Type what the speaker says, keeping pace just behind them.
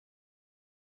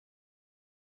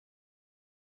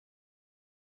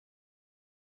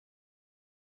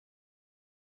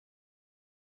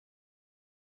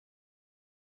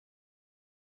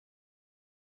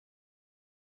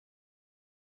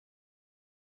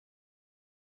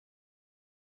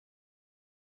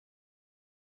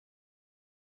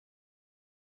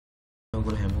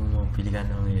ඔයගොල්ලෝ හැමෝම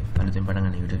පිළිගන්නවා මේ අලුතෙන් පටන්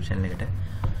ගන්න YouTube channel එකට.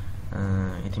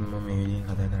 ඉතින් මම මේ වීඩියෝ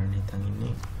කතා කරන්න හිතන්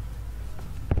ඉන්නේ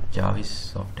Jarvis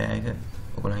software එක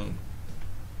ඔයගොල්ලන්ගේ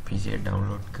PC එක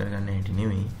download කරගන්න හැටි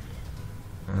නෙමෙයි.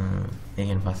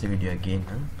 ඒකෙන් පස්සේ වීඩියෝ එකක්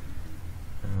ගේන්නම්.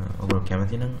 ඔයගොල්ලෝ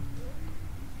කැමති නම්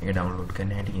ඒක download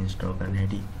කරන්න හැටි, install කරන්න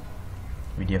හැටි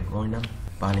වීඩියෝ එක ඕනනම්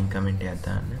පහලින් comment එකක්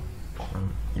දාන්න. මම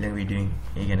ඊළඟ වීඩියෝ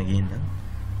එක ගැන ගේන්නම්.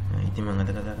 ඉතින් මම අද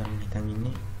කතා කරන්න හිතන්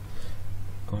ඉන්නේ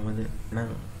කොහොමද නම්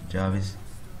Jarvis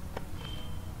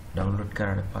download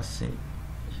කරාට පස්සේ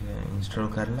install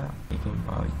කරලා ඒකෙන්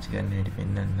පාවිච්චි කරන්න හැටි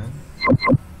පෙන්නන්නම්.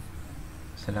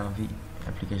 ඉස්සෙල්ලාම අපි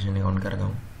application එක on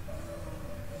කරගමු.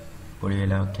 පොඩි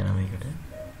වෙලාවක් යනවා මේකට.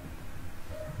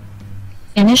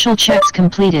 Initial checks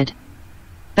completed.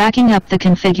 Backing up the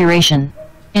configuration.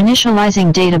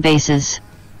 Initializing databases.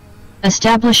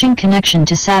 Establishing connection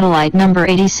to satellite number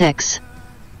 86.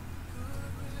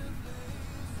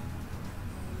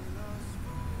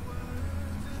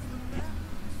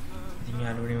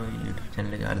 YouTube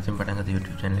channel එක අලුතෙන් පටන් ගත්ත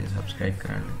YouTube channel එක subscribe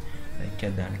කරන්න, like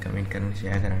එකක් දාන්න, comment කරන්න,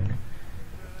 share කරන්න.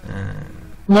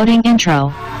 Loading intro.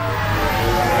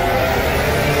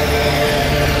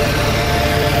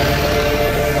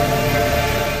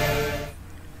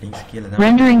 links කියලා දාන්න.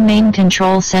 Rendering main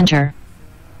control center.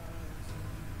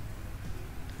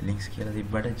 links කියලා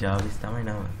තිබ්බට Jarvis තමයි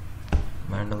නම.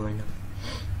 බලන්නකෝ ඉන්න.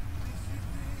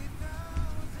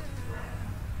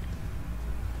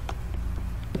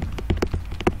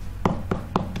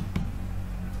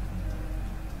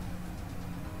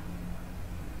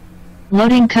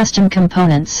 Loading custom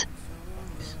components.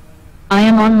 I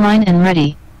am online and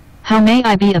ready. How may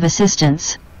I be of assistance?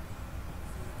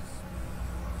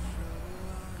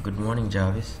 Good morning,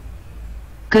 Jarvis.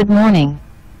 Good morning.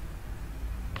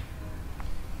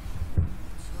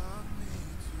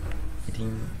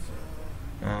 ඉතින්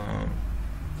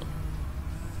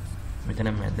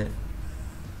මෙතන මැද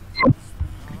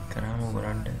ක්ලික් කරාම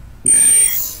ඔයගොල්ලන්ට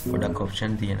ගොඩක්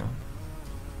ඔප්ෂන් තියෙනවා.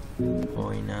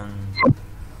 ඕයිනම්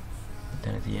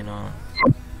මෙතන තියෙනවා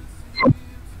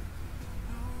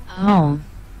Home.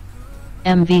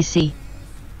 MVC.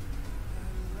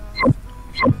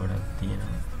 ගොඩක්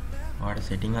තියෙනවා. ඔයාලට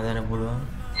setting හදන්න පුළුවන්.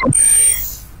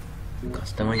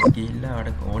 customize ගිහිල්ලා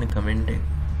ඔයාලට ඕනේ comment එක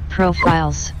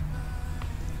Profiles.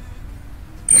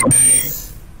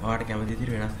 ඔයාලට කැමති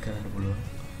විදිහට වෙනස් කරන්න පුළුවන්.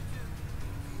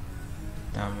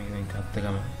 තාම මේක ගත්ත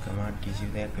ගම command කිසි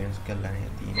දෙයක් වෙනස් කරලා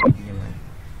නැහැ තියෙන්නේ කියමයි.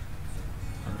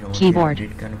 Keyboard.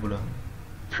 edit කරන්න පුළුවන්.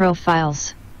 Profiles.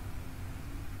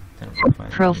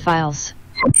 Profiles.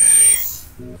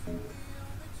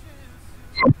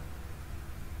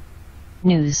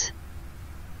 News.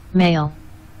 Mail.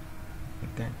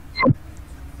 Okay.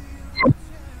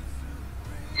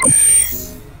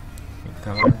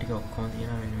 command ටික ඔක්කොම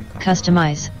තියෙනවා මෙන්න මේ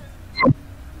Customize.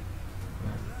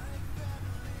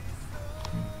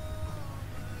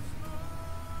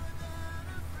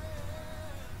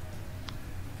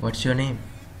 What's your name?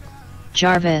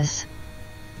 Jarvis.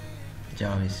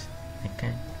 Jarvis.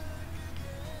 Okay.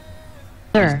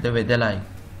 Sir, What's the weather like?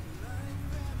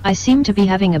 I seem to be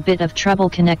having a bit of trouble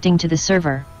connecting to the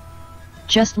server.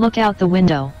 Just look out the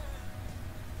window.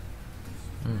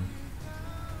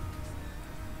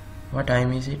 What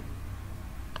time is it?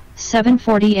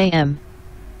 7:40 a.m.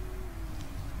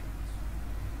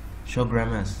 Show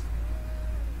grammars.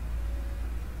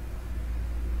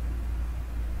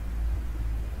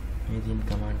 Within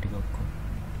command ටික ඔක්කොම.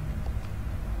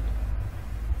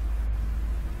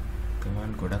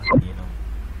 command ගොඩක් තියෙනවා.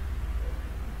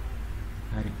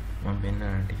 හරි මම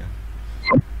පෙන්නන්න ටිකක්.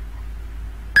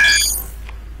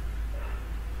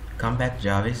 Come back,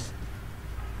 Jarvis.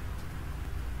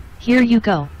 Here you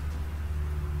go.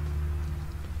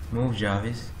 Move,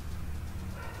 Jarvis.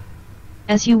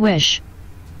 As you wish.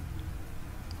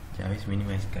 Jarvis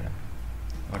minimize කරා.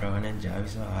 ඔයාලට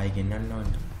Jarvis ආයි ගෙන්නන්න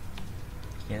ඕනේ.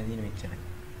 කියන දේ මෙච්චරයි.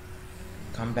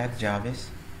 Come back, Jarvis.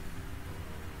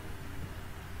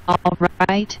 All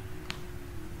right.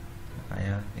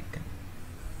 Ayaa එක.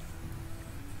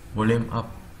 Volume up.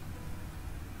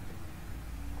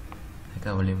 එක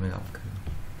volume එක up කරන්න.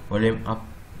 Volume up.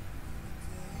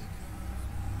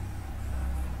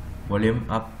 Volume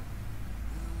up.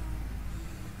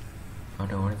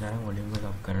 ඔයාලට ඕන තරම් volume එක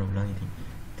up කරන්න පුළුවන්. ඉතින්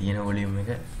තියෙන volume එක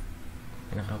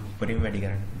එනකම් උඩින් වැඩි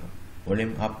කරන්න පුළුවන්.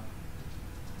 Volume up.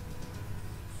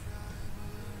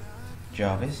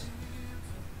 Jarvis.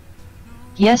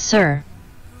 Yes, sir.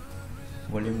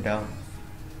 Volume down.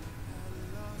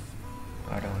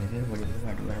 ආඩ ඕනේ දේ volume එක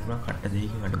අඩු කරන්න පුළුවන්. කට්ට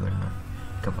දෙකකින් අඩු කරනවා.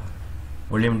 එකපාර.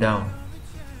 Volume down.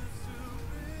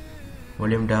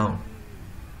 Volume down.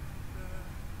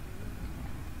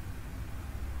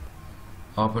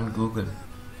 Open Google.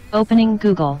 Opening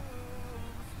Google.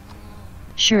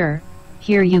 Sure,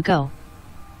 here you go.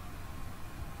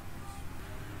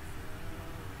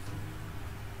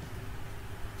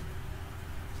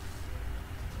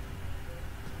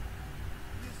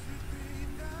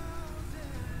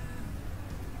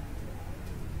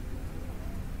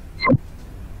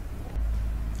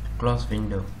 Close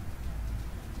window.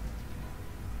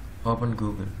 Open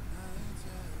Google.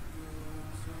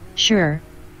 Sure,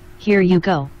 here you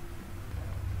go.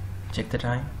 Check the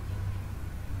time.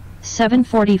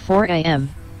 7:44 a.m.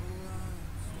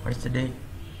 What is the date?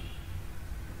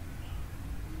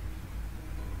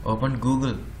 Open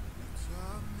Google.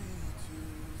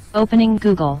 Opening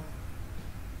Google.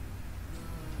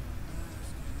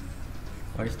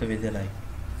 What is the weather like?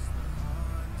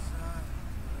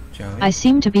 Jarvis? I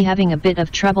seem to be having a bit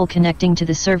of trouble connecting to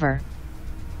the server.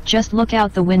 Just look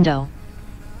out the window.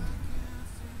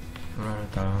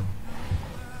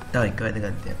 තව එක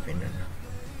වැදගත් දෙයක් වෙන්නන්න.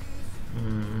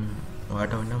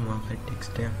 ඔයාට ඕන නම් මොකක් හරි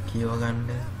text එකක් කියව ගන්න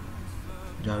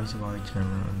ජාවිස් පාවිච්චි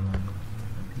කරනවා.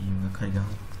 අපි මොකක් හරි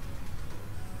ගමු.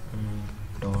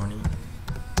 Tony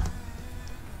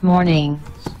Morning.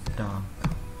 Stark.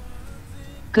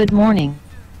 Good morning.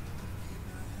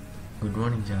 Good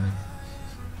morning, Jarvis.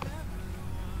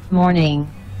 Morning.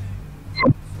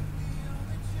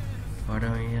 ඔයාට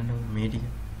වෙන මේ ටික.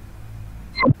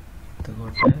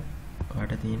 එතකොට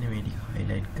ඔයාට තියෙන මේ ටික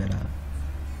highlight කරලා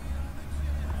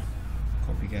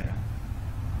copy කරා.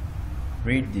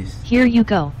 Read this. Here you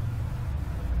go.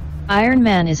 Iron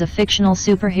Man is a fictional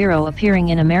superhero appearing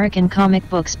in American comic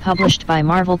books published by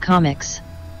Marvel Comics.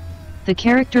 The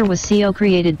character was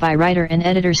created by writer and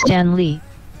editor Stan Lee,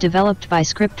 developed by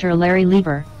scripter Larry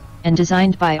Lieber, and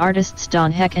designed by artists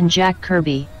Don Heck and Jack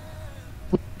Kirby.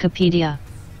 Wikipedia.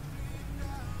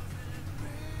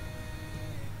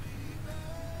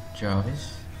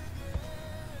 Jarvis,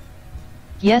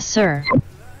 Yes, sir.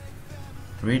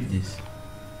 read this.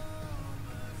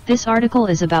 This article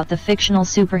is about the fictional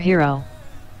superhero.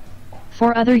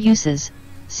 For other uses,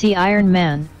 see Iron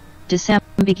Man,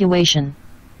 disambiguation.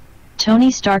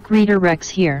 Tony Stark reader Rex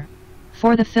here.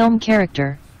 For the film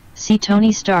character, see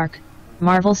Tony Stark,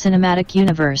 Marvel Cinematic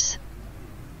Universe.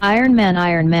 Iron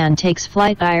Man takes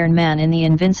flight. Iron Man in the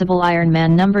Invincible Iron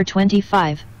Man number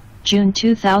 25, June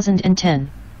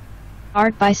 2010.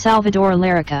 Art by Salvador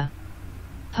Larrica.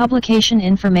 Publication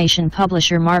information.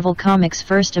 Publisher Marvel Comics.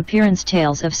 First appearance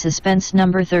Tales of Suspense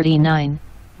number 39,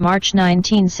 March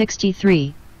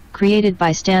 1963. Created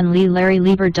by Stan Lee, Larry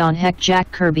Lieber, Don Heck,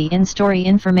 Jack Kirby. In story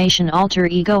information. Alter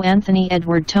ego Anthony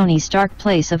Edward Tony Stark.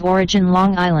 Place of origin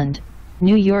Long Island,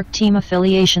 New York. Team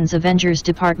affiliations Avengers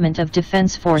Department of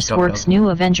Defense Force. Stop Works now. New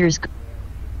Avengers.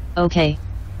 Okay.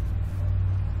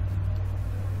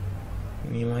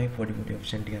 මේමයි පොඩි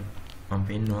option ටිකක් මම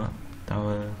පෙන්නවා. තව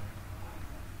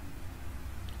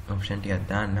option ටිකක්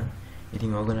දාන්න.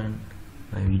 ඉතින් ඕගොල්ලන්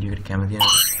මේ video එකට කැමති නම්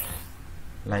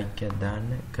ලයික් එකක් දාන්න,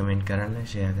 කමෙන්ට් කරන්න,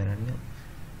 ෂෙයා කරන්න.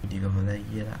 වීඩියෝ හොඳයි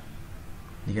කියලා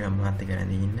දිගටම මාත් එක්ක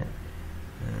රැඳී ඉන්න.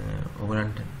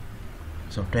 ඕගොල්ලන්ට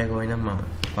software එක වෙනම් මම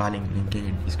පාලින් link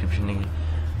එකේ description එකේ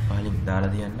පාලින් දාලා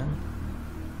තියන්නම්.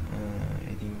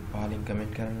 ඉතින් පාලින්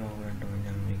කමෙන්ට් කරන්න ඕගොල්ලන්ට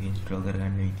වෙනම් මේක install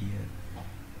කරගන්න විදිය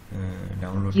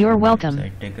download You're welcome.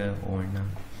 site එක ඕන නම්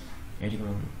ඒක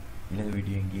මම ඊළඟ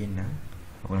වීඩියෝ එකෙන් ගේන්න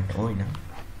ඔයගොල්ලන්ට ඕන නම්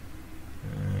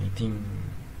ඉතින්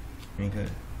මේක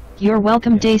You're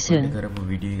welcome day soon. කරපු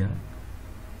වීඩියෝ එක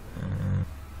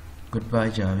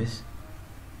goodbye Jarvis.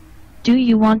 Do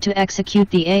you want to execute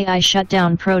the AI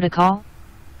shutdown protocol?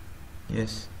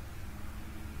 Yes.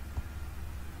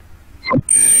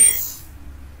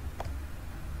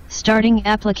 Starting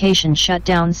application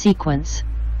shutdown sequence.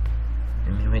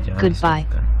 Goodbye.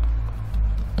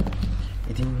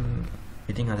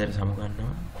 ඉතින් අදට සමු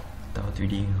ගන්නවා. තවත්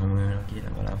වීඩියෝ එකකින් හමු වෙනවා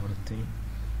කියලා බලාපොරොත්තු වෙමි.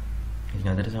 ඉතින්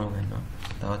අදට සමු ගන්නවා.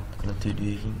 තවත් අලුත්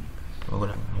වීඩියෝ එකකින්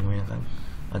ඔයගොල්ලන් හමු වෙනකන්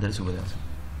අදට සුබ දවසක්.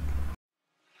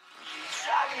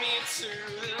 Drag me to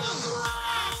the